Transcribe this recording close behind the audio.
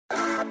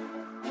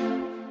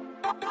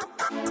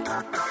Hello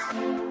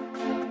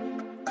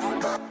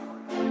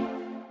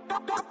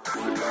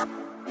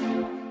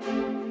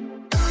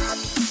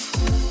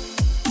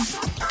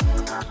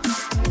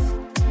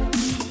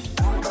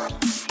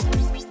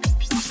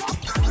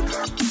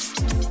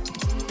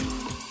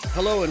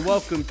and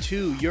welcome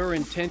to Your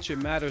Intention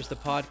Matters, the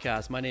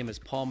podcast. My name is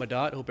Paul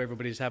Madot. Hope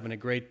everybody's having a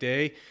great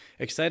day.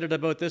 Excited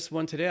about this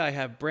one today. I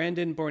have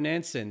Brandon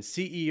Bornancin,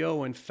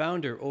 CEO and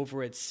founder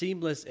over at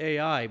Seamless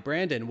AI.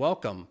 Brandon,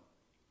 welcome.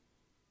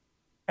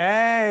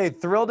 Hey,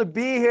 thrilled to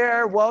be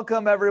here.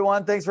 Welcome,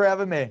 everyone. Thanks for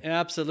having me.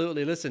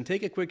 Absolutely. Listen,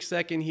 take a quick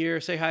second here,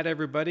 say hi to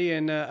everybody,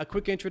 and a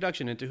quick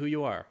introduction into who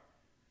you are.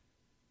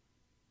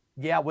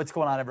 Yeah, what's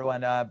going on,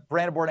 everyone?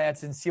 Brandon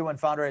Bornancin, CEO and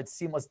founder at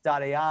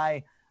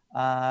Seamless.ai.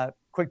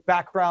 Quick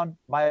background,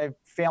 my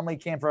family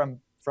came from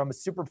a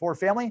super poor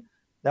family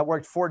that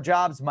worked 4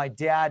 jobs. My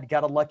dad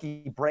got a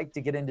lucky break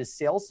to get into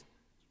sales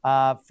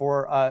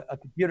for a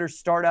computer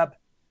startup.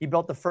 He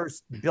built the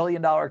first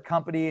billion-dollar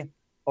company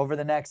over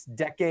the next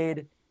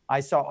decade. I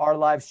saw our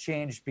lives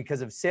change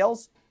because of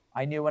sales.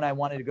 I knew when I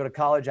wanted to go to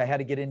college, I had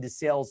to get into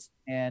sales.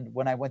 And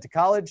when I went to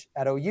college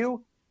at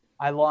OU,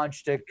 I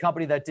launched a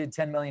company that did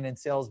 10 million in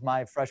sales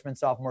my freshman,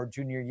 sophomore,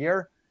 junior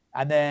year.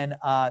 And then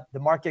the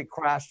market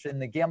crashed in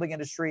the gambling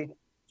industry.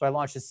 So I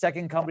launched a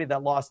second company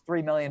that lost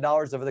 $3 million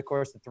over the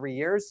course of 3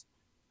 years.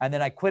 And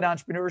then I quit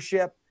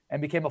entrepreneurship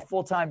and became a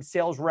full-time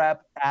sales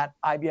rep at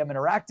IBM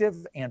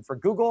Interactive and for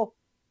Google.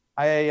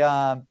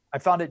 I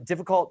found it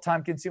difficult,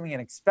 time-consuming,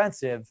 and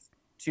expensive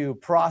to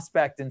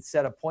prospect and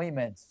set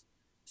appointments.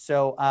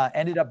 So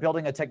ended up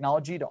building a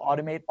technology to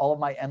automate all of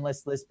my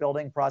endless list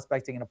building,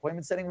 prospecting, and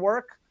appointment setting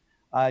work.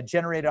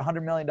 Generated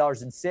 $100 million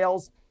in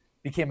sales,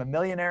 became a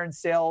millionaire in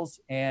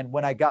sales. And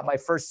when I got my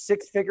first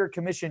 6-figure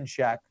commission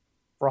check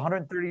for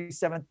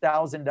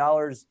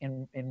 $137,000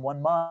 in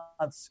 1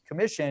 month's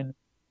commission,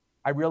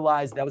 I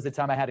realized that was the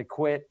time I had to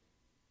quit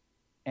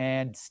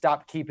and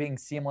stop keeping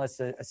Seamless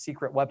a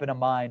secret weapon of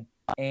mine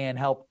and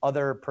help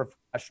other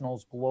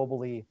professionals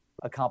globally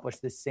accomplish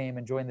the same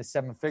and join the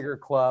 7-figure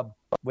club,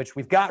 which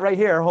we've got right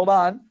here. Hold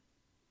on.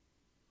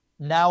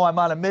 Now I'm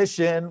on a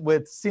mission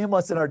with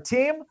Seamless and our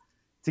team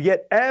to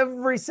get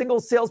every single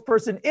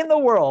salesperson in the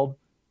world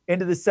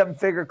into the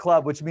 7-figure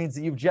club, which means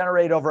that you've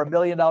generated over $1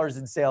 million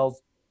in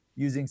sales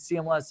using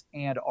Seamless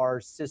and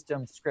our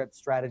system, script,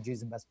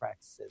 strategies, and best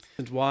practices.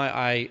 And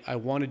why I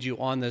wanted you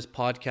on this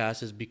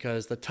podcast is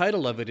because the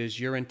title of it is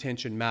Your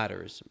Intention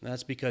Matters. And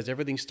that's because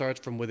everything starts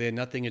from within.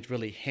 Nothing is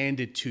really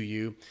handed to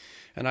you.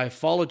 And I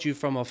followed you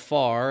from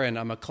afar, and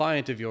I'm a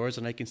client of yours,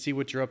 and I can see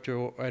what you're up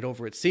to right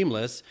over at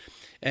Seamless.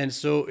 And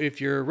so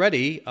if you're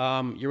ready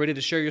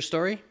to share your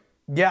story?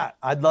 Yeah,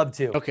 I'd love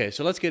to. Okay,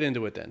 so let's get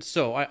into it then.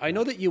 So I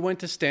know that you went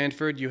to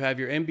Stanford. You have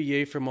your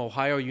MBA from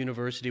Ohio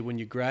University when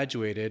you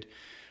graduated.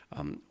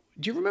 Do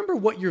you remember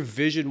what your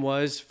vision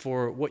was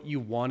for what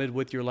you wanted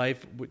with your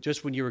life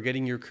just when you were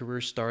getting your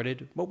career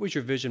started? What was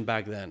your vision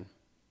back then?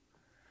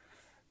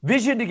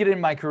 Vision to get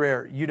in my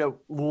career.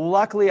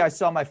 Luckily I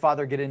saw my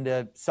father get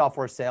into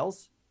software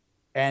sales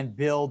and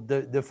build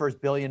the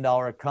first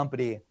billion-dollar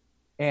company.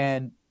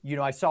 And,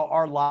 I saw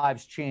our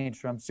lives change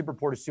from super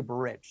poor to super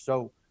rich.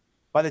 So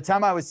by the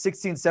time I was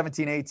 16,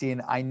 17,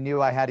 18, I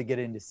knew I had to get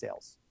into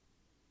sales.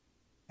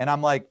 And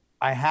I'm like,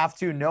 I have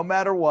to, no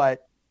matter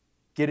what,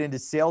 get into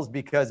sales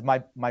because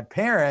my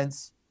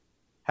parents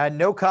had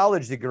no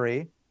college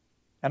degree.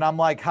 And I'm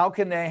like, how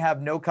can they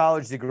have no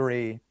college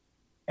degree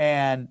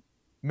and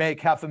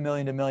make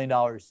 $500,000 to $1 million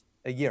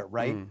a year,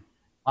 right?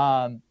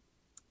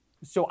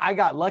 So I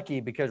got lucky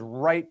because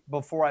right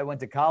before I went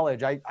to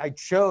college, I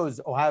chose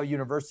Ohio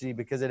University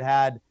because it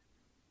had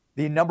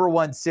the number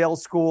one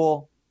sales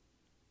school,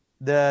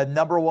 the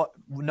number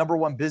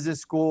one business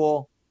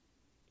school,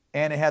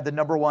 and it had the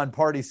number one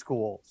party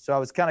school. So I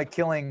was kind of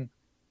killing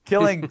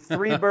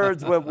 3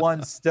 birds with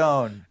 1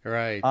 stone.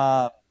 Right.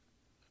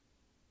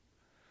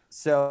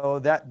 So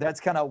that's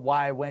kind of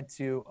why I went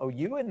to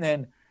OU. And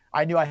then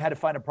I knew I had to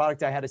find a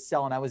product I had to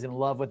sell, and I was in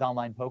love with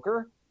online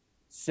poker.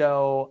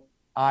 So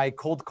I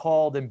cold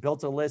called and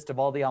built a list of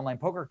all the online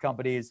poker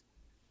companies,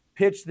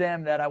 pitched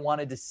them that I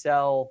wanted to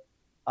sell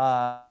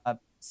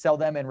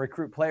them and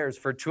recruit players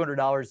for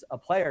 $200 a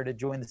player to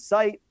join the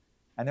site.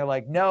 And they're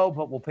like, no,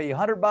 but we'll pay you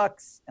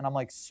 $100. And I'm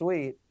like,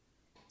 sweet.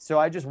 So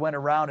I just went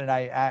around and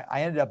I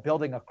ended up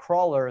building a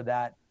crawler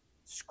that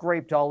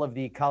scraped all of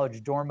the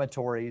college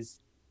dormitories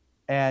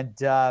and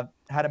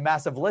had a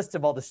massive list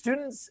of all the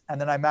students.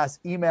 And then I mass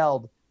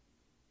emailed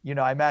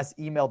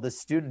the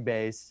student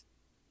base.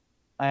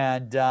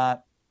 And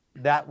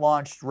that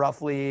launched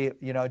roughly,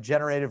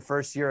 generated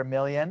first year $1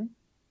 million,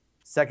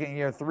 second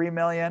year $3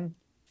 million,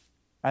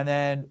 and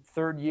then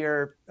third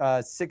year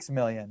 $6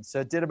 million.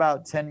 So it did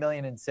about 10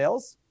 million in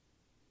sales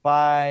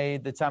by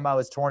the time I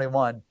was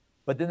 21.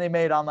 But then they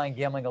made online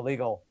gambling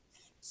illegal.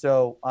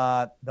 So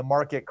the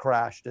market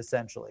crashed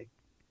essentially.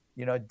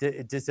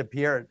 It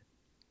disappeared.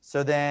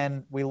 So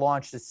then we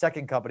launched a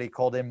second company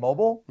called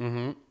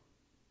InMobile,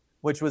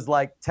 which was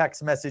like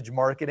text message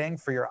marketing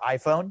for your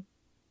iPhone.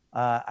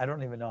 I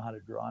don't even know how to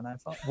draw an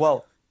iPhone.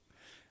 Well,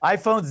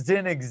 iPhones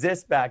didn't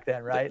exist back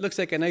then, right? It looks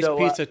like a nice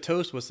piece of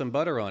toast with some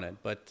butter on it,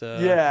 but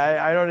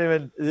yeah, I don't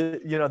even,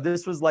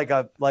 this was like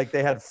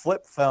they had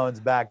flip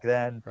phones back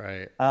then.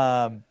 Right.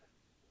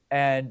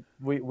 And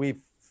we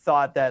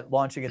thought that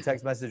launching a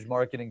text message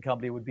marketing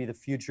company would be the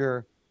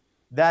future.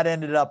 That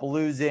ended up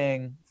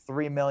losing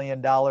 $3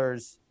 million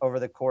over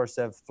the course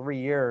of 3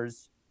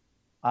 years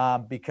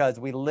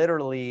because we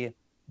literally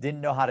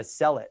didn't know how to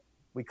sell it.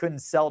 We couldn't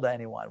sell to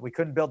anyone. We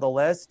couldn't build the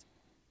list.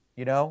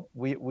 We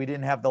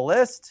didn't have the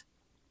list,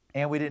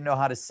 and we didn't know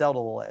how to sell to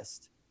the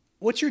list.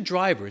 What's your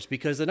drivers?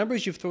 Because the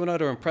numbers you've thrown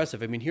out are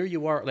impressive. I mean, here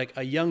you are, like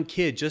a young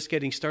kid just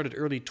getting started,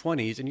 early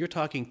 20s, and you're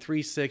talking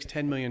 $3, $6,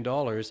 $10 million.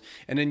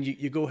 And then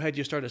you go ahead,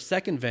 you start a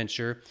second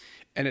venture,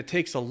 and it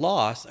takes a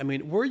loss. I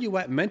mean, where are you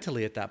at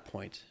mentally at that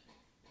point?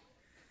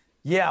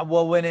 Yeah,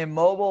 well, when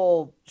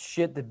InMobile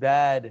shit the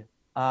bed,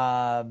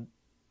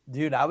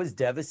 dude, I was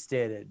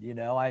devastated.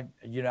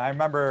 I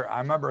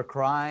remember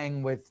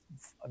crying with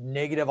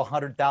negative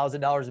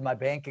 $100,000 in my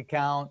bank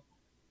account.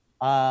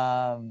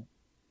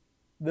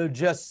 They're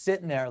just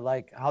sitting there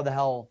like, how the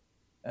hell?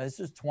 This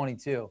was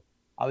 22.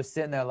 I was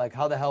sitting there like,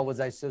 how the hell was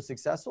I so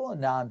successful?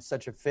 And now I'm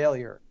such a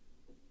failure.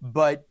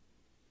 But,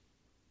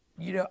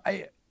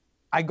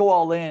 I go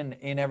all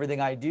in everything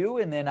I do.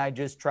 And then I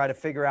just try to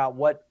figure out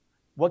what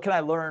can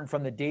I learn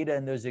from the data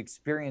and those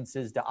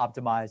experiences to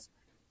optimize.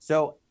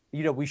 So,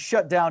 we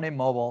shut down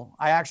InMobile.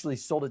 I actually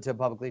sold it to a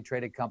publicly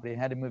traded company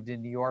and had to move to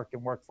New York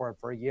and work for it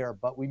for a year,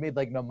 but we made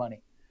like no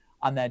money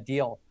on that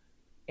deal.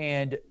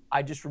 And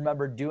I just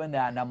remember doing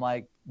that. And I'm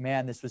like,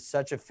 man, this was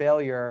such a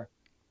failure.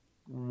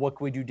 What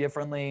can we do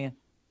differently?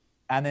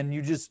 And then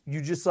you just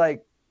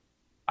like,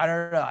 I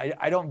don't know.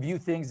 I don't view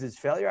things as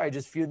failure. I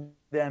just view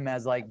them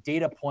as like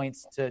data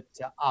points to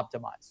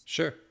optimize.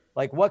 Sure.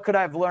 Like, what could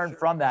I have learned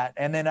from that?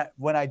 And then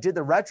when I did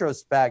the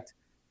retrospect,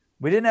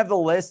 we didn't have the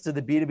list of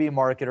the B2B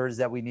marketers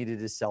that we needed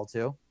to sell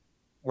to.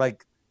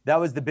 Like, that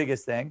was the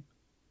biggest thing.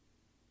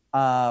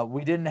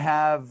 We didn't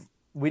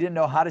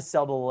know how to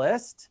sell the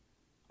list.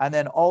 And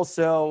then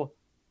also,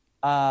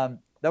 that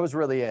was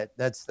really it.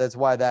 That's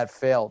why that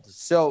failed.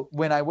 So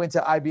when I went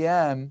to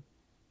IBM,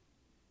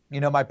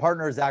 my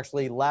partners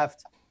actually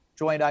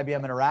joined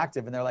IBM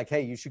Interactive, and they're like,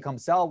 hey, you should come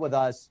sell with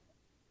us.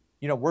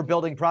 We're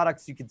building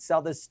products. You can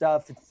sell this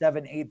stuff. It's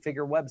 7-8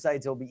 figure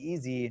websites. It'll be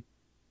easy.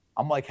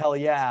 I'm like, hell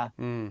yeah.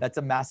 That's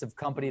a massive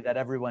company that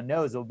everyone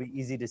knows. It'll be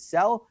easy to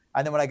sell.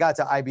 And then when I got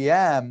to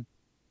IBM,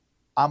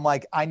 I'm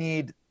like, I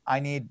need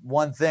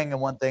one thing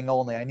and one thing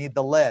only. I need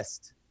the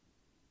list.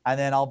 And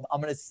then I'm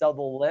going to sell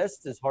the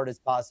list as hard as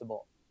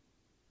possible.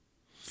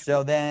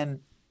 So then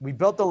we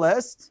built the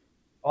list.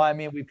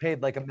 We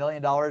paid like $1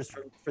 million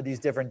for these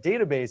different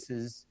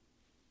databases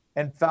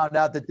and found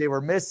out that they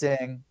were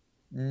missing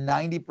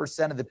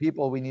 90% of the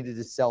people we needed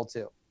to sell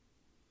to.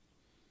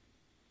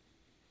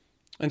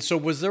 And so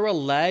was there a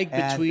lag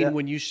between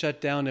when you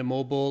shut down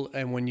InMobile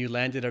and when you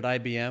landed at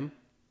IBM?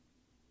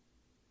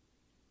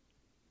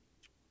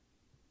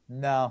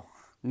 No.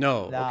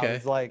 Okay.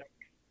 It's like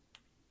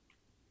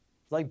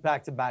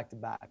back to back to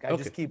back. I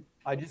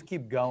just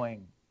keep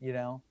going,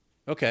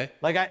 Okay.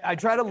 Like I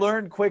try to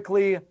learn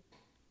quickly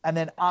and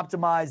then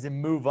optimize and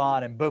move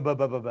on and boom, boom,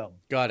 boom, boom, boom.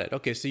 Got it.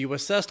 Okay. So you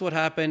assessed what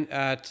happened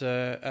at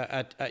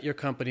your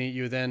company.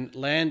 You then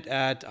land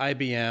at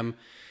IBM.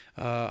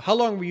 How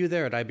long were you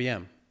there at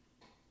IBM?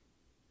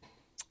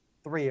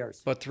 3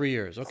 years. About 3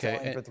 years.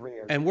 Okay. For 3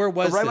 years. And where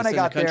was right this when I in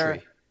got the country?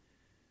 there,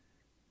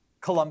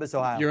 Columbus,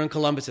 Ohio. You're in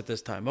Columbus at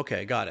this time.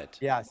 Okay, got it.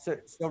 Yeah.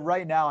 So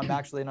right now I'm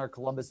actually in our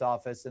Columbus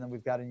office, and then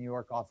we've got a New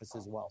York office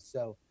as well.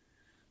 So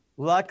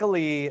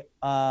luckily,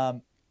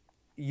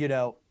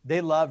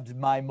 they loved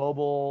my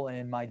mobile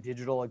and my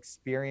digital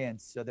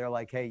experience. So they're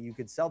like, hey, you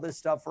could sell this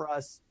stuff for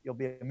us. You'll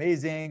be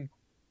amazing.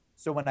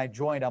 So when I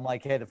joined, I'm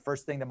like, hey, the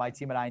first thing that my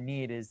team and I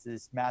need is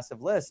this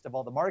massive list of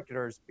all the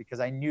marketers, because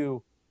I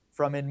knew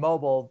from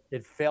InMobile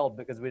it failed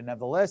because we didn't have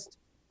the list.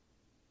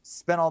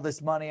 Spent all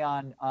this money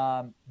on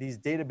these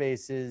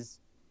databases,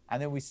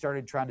 and then we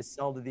started trying to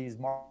sell to these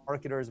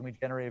marketers, and we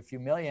generated a few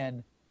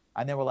million.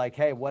 And then we're like,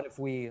 hey, what if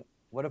we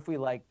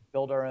like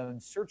build our own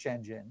search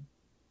engine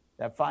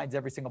that finds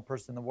every single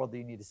person in the world that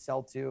you need to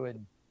sell to?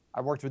 And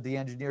I worked with the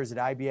engineers at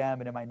IBM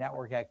and in my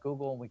network at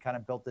Google, and we kind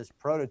of built this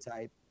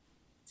prototype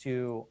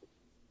to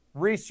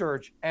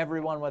research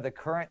everyone with a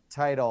current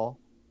title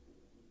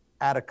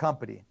at a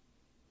company.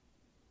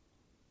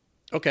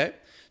 Okay.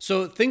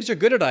 So things are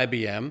good at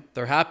IBM.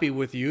 They're happy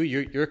with you.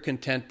 You're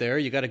content there.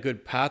 You got a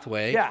good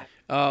pathway. Yeah.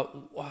 I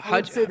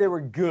would say they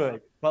were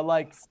good, but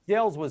like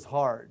sales was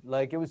hard.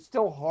 Like it was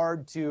still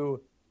hard to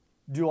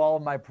do all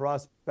of my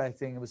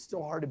prospecting. It was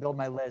still hard to build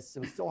my lists. It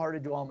was still hard to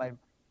do all my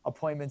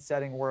appointment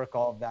setting work,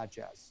 all of that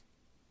jazz.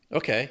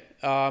 Okay.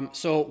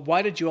 So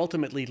why did you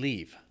ultimately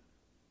leave?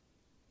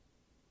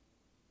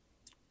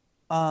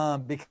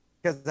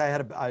 Because I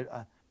had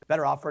a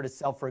better offer to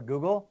sell for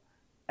Google.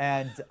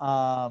 And,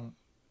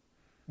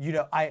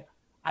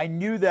 I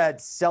knew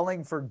that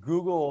selling for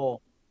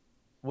Google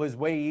was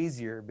way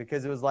easier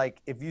because it was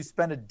like, if you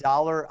spend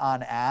 $1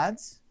 on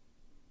ads,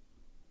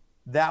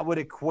 that would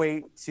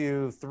equate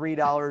to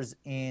 $3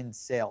 in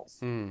sales.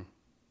 Mm.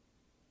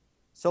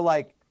 So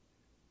like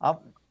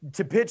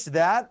to pitch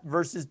that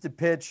versus to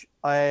pitch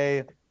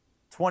a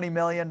 $20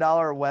 million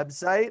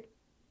website,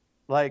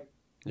 like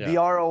the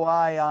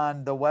ROI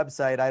on the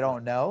website, I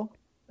don't know,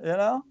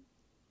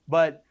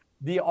 but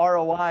the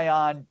ROI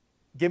on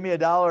give me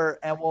 $1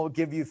 and we'll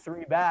give you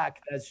 $3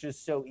 back. That's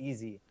just so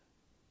easy.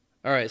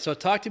 All right. So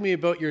talk to me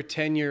about your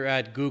tenure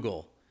at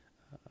Google.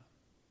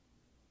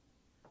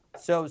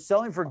 So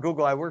selling for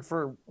Google, I worked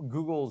for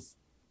Google's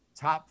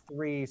top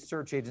 3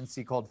 search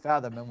agency called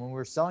Fathom. And when we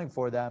were selling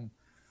for them,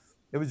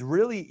 it was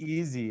really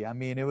easy. I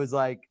mean, it was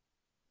like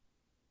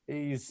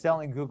you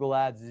selling Google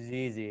ads is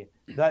easy.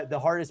 The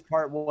hardest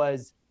part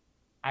was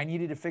I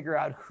needed to figure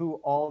out who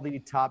all the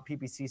top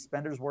PPC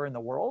spenders were in the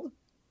world.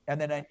 And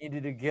then I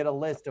needed to get a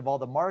list of all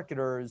the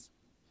marketers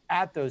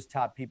at those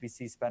top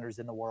PPC spenders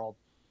in the world.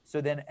 So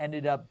then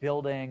ended up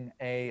building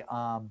a,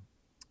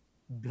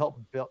 built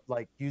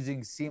like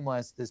using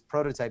Seamless, this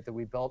prototype that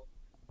we built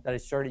that I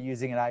started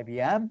using at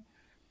IBM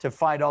to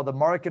find all the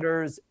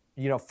marketers.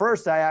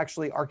 First I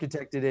actually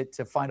architected it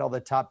to find all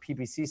the top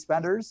PPC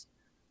spenders.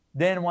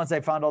 Then once I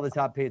found all the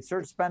top paid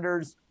search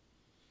spenders,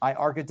 I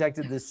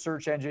architected this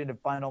search engine to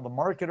find all the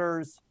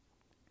marketers.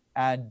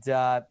 And,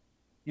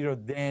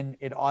 then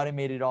it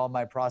automated all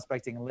my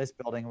prospecting and list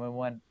building.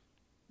 When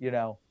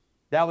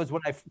that was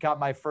when I got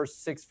my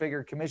first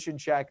 6-figure commission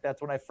check.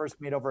 That's when I first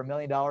made over $1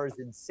 million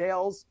in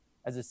sales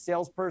as a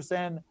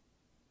salesperson.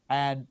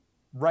 And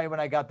right when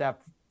I got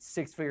that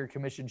 6-figure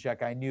commission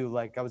check, I knew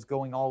like I was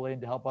going all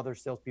in to help other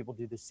salespeople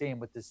do the same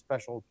with this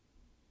special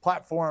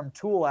platform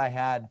tool I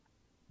had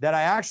that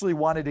I actually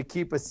wanted to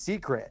keep a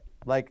secret.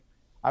 Like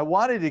I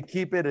wanted to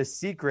keep it a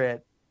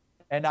secret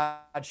and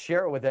not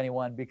share it with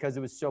anyone because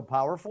it was so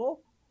powerful.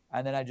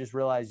 And then I just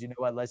realized, you know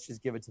what, let's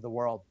just give it to the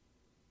world.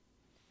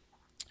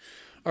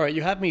 All right,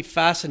 you have me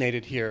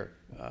fascinated here.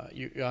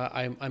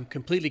 I'm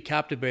completely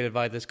captivated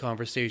by this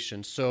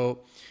conversation.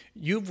 So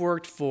you've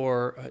worked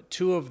for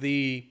 2 of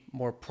the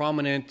more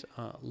prominent,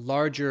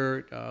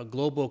 larger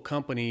global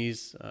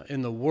companies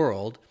in the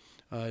world.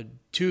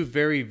 2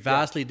 very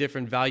vastly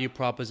different value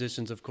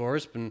propositions, of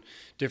course, and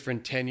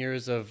different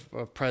tenures of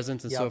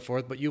presence and so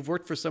forth. But you've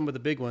worked for some of the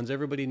big ones.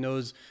 Everybody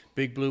knows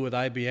Big Blue with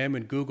IBM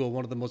and Google,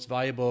 one of the most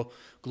valuable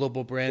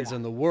global brands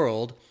in the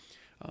world.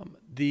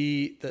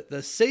 The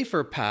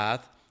safer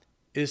path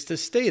is to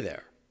stay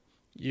there.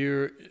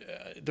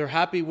 They're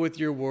happy with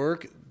your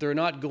work. They're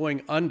not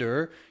going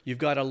under. You've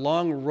got a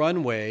long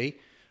runway.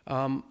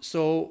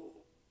 So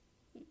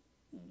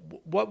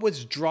what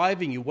was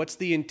driving you? What's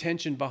the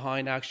intention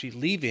behind actually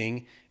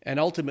leaving and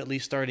ultimately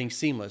starting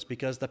Seamless?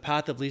 Because the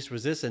path of least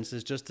resistance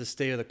is just to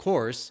stay the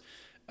course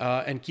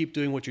and keep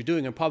doing what you're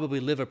doing and probably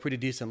live a pretty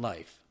decent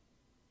life.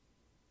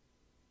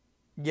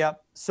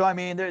 Yep. So, I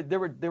mean, there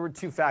were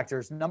 2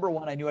 factors. Number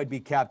one, I knew I'd be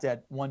capped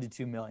at 1 to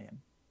 2 million,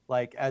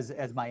 like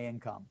as my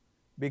income,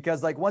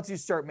 because like once you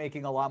start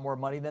making a lot more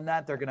money than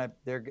that,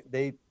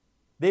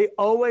 they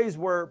always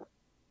were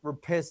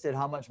pissed at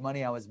how much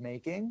money I was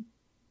making.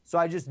 So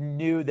I just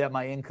knew that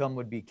my income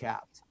would be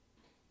capped.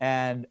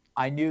 And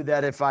I knew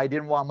that if I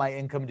didn't want my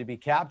income to be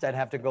capped, I'd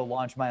have to go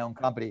launch my own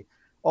company.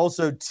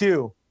 Also,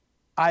 2,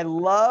 I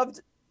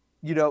loved,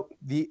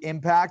 the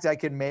impact I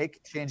could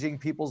make changing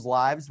people's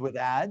lives with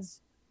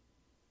ads.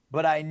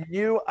 But I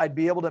knew I'd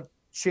be able to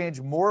change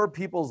more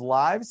people's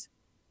lives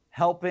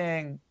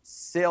helping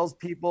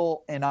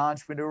salespeople and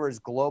entrepreneurs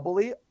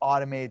globally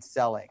automate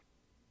selling.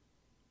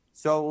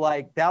 So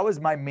like that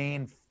was my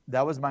main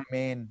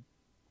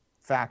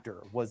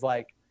factor, was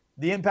like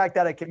the impact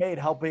that I can make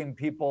helping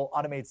people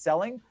automate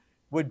selling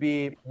would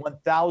be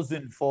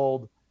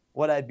 1,000-fold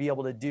what I'd be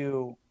able to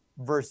do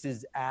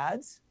versus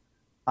ads.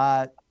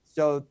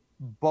 So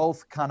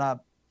both kind of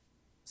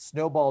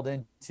snowballed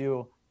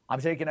into, I'm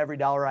taking every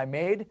dollar I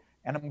made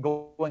and I'm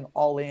going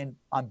all in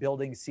on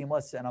building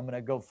Seamless, and I'm going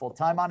to go full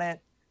time on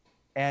it.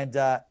 And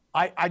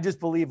I just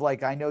believe,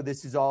 like, I know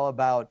this is all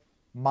about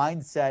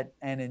mindset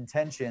and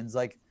intentions.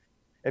 Like,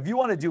 if you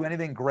want to do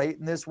anything great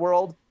in this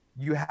world,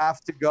 you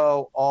have to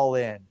go all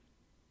in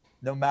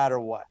no matter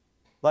what.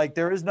 Like,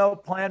 there is no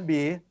plan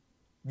B.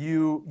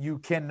 You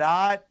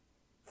cannot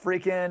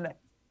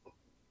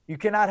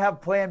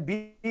have plan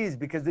Bs,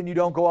 because then you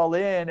don't go all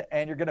in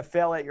and you're going to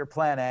fail at your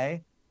plan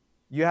A.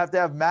 You have to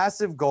have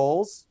massive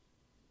goals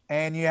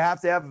and you have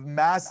to have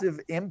massive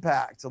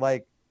impact.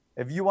 Like,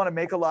 if you want to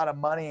make a lot of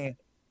money,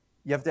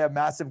 you have to have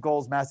massive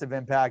goals, massive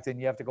impact, and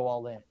you have to go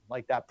all in.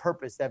 Like, that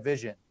purpose, that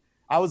vision.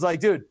 I was like,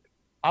 dude,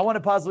 I want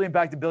to positively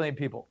impact 1 billion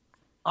people.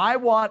 I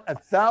want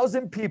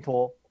 1,000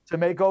 people to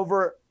make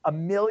over $1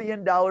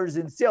 million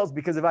in sales,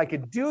 because if I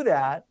could do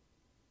that,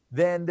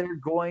 then they're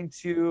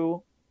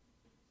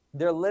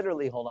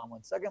literally, hold on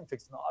one second, I'm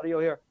fixing the audio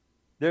here.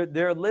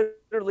 They're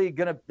literally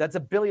that's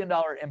 $1 billion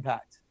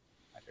impact.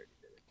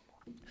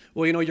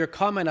 Well, your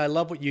comment, I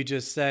love what you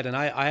just said, and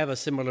I have a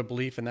similar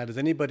belief in that. As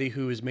anybody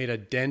who has made a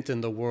dent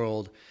in the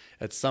world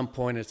at some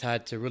point has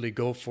had to really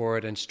go for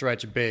it and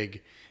stretch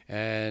big.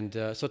 And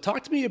so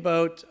talk to me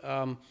about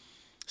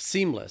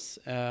seamless.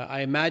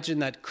 I imagine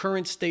that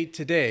current state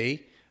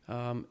today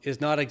is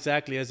not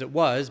exactly as it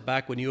was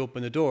back when you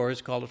opened the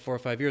doors, call it 4 or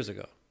 5 years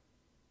ago.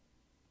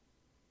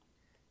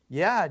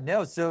 Yeah,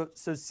 no. So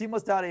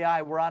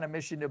Seamless.ai, we're on a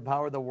mission to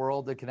empower the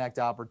world to connect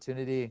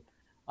opportunity.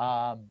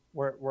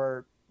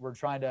 We're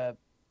trying to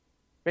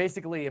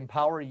basically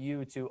empower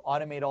you to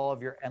automate all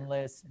of your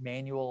endless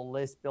manual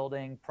list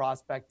building,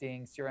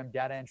 prospecting, CRM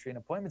data entry, and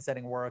appointment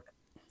setting work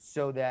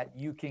so that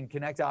you can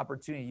connect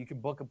opportunity, you can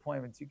book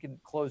appointments, you can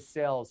close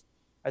sales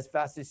as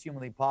fast as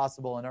humanly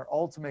possible. And our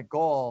ultimate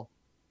goal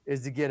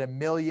is to get 1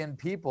 million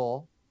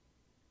people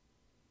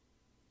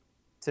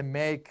to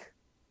make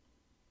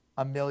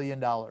 $1 million,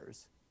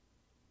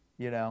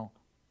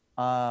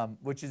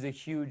 which is a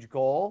huge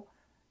goal.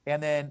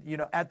 And then,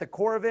 at the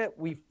core of it,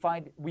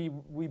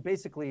 we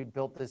basically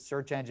built this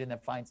search engine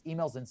that finds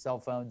emails and cell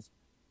phones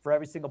for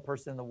every single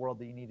person in the world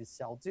that you need to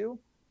sell to.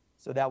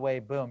 So that way,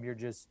 boom, you're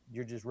just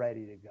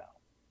ready to go.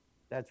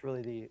 That's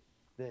really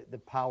the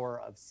power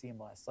of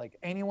Seamless. Like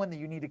anyone that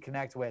you need to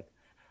connect with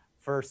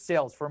for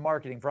sales, for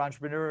marketing, for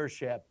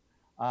entrepreneurship,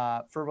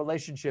 for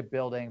relationship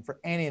building, for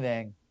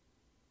anything,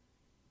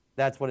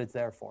 that's what it's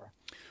there for.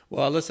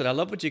 Well, listen, I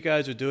love what you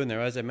guys are doing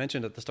there. As I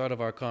mentioned at the start of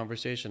our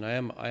conversation, I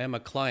am a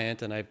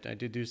client, and I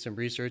did do some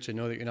research. I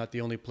know that you're not the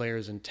only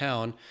players in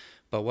town,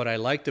 but what I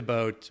liked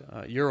about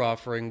your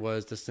offering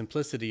was the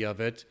simplicity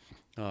of it.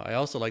 I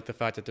also like the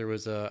fact that there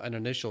was an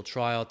initial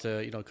trial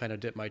to kind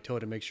of dip my toe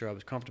to make sure I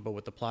was comfortable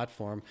with the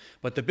platform.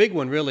 But the big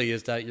one really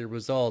is that your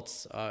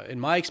results, in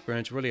my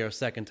experience, really are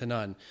second to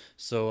none.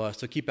 So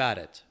keep at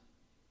it.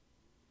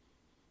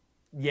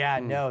 Yeah,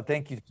 no,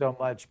 thank you so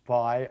much,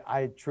 Paul.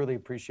 I truly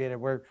appreciate it.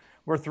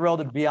 We're thrilled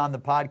to be on the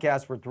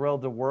podcast. We're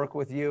thrilled to work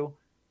with you,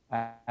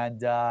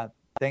 and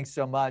thanks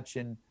so much.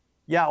 And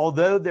yeah,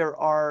 although there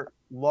are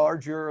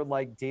larger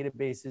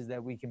databases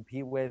that we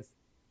compete with,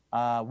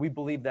 we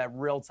believe that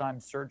real-time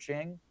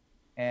searching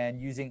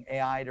and using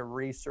AI to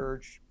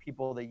research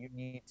people that you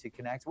need to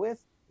connect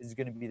with is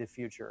going to be the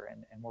future,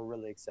 and we're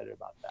really excited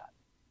about that.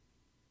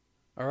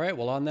 All right.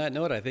 Well, on that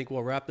note, I think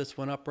we'll wrap this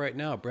one up right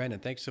now. Brandon,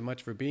 thanks so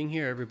much for being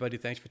here. Everybody,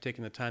 thanks for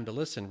taking the time to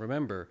listen.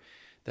 Remember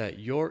that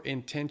your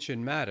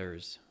intention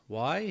matters.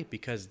 Why?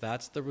 Because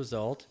that's the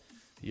result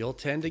you'll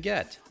tend to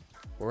get.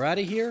 We're out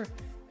of here,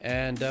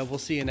 and we'll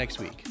see you next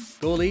week.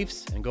 Go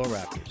Leafs and go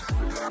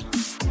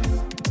Raptors.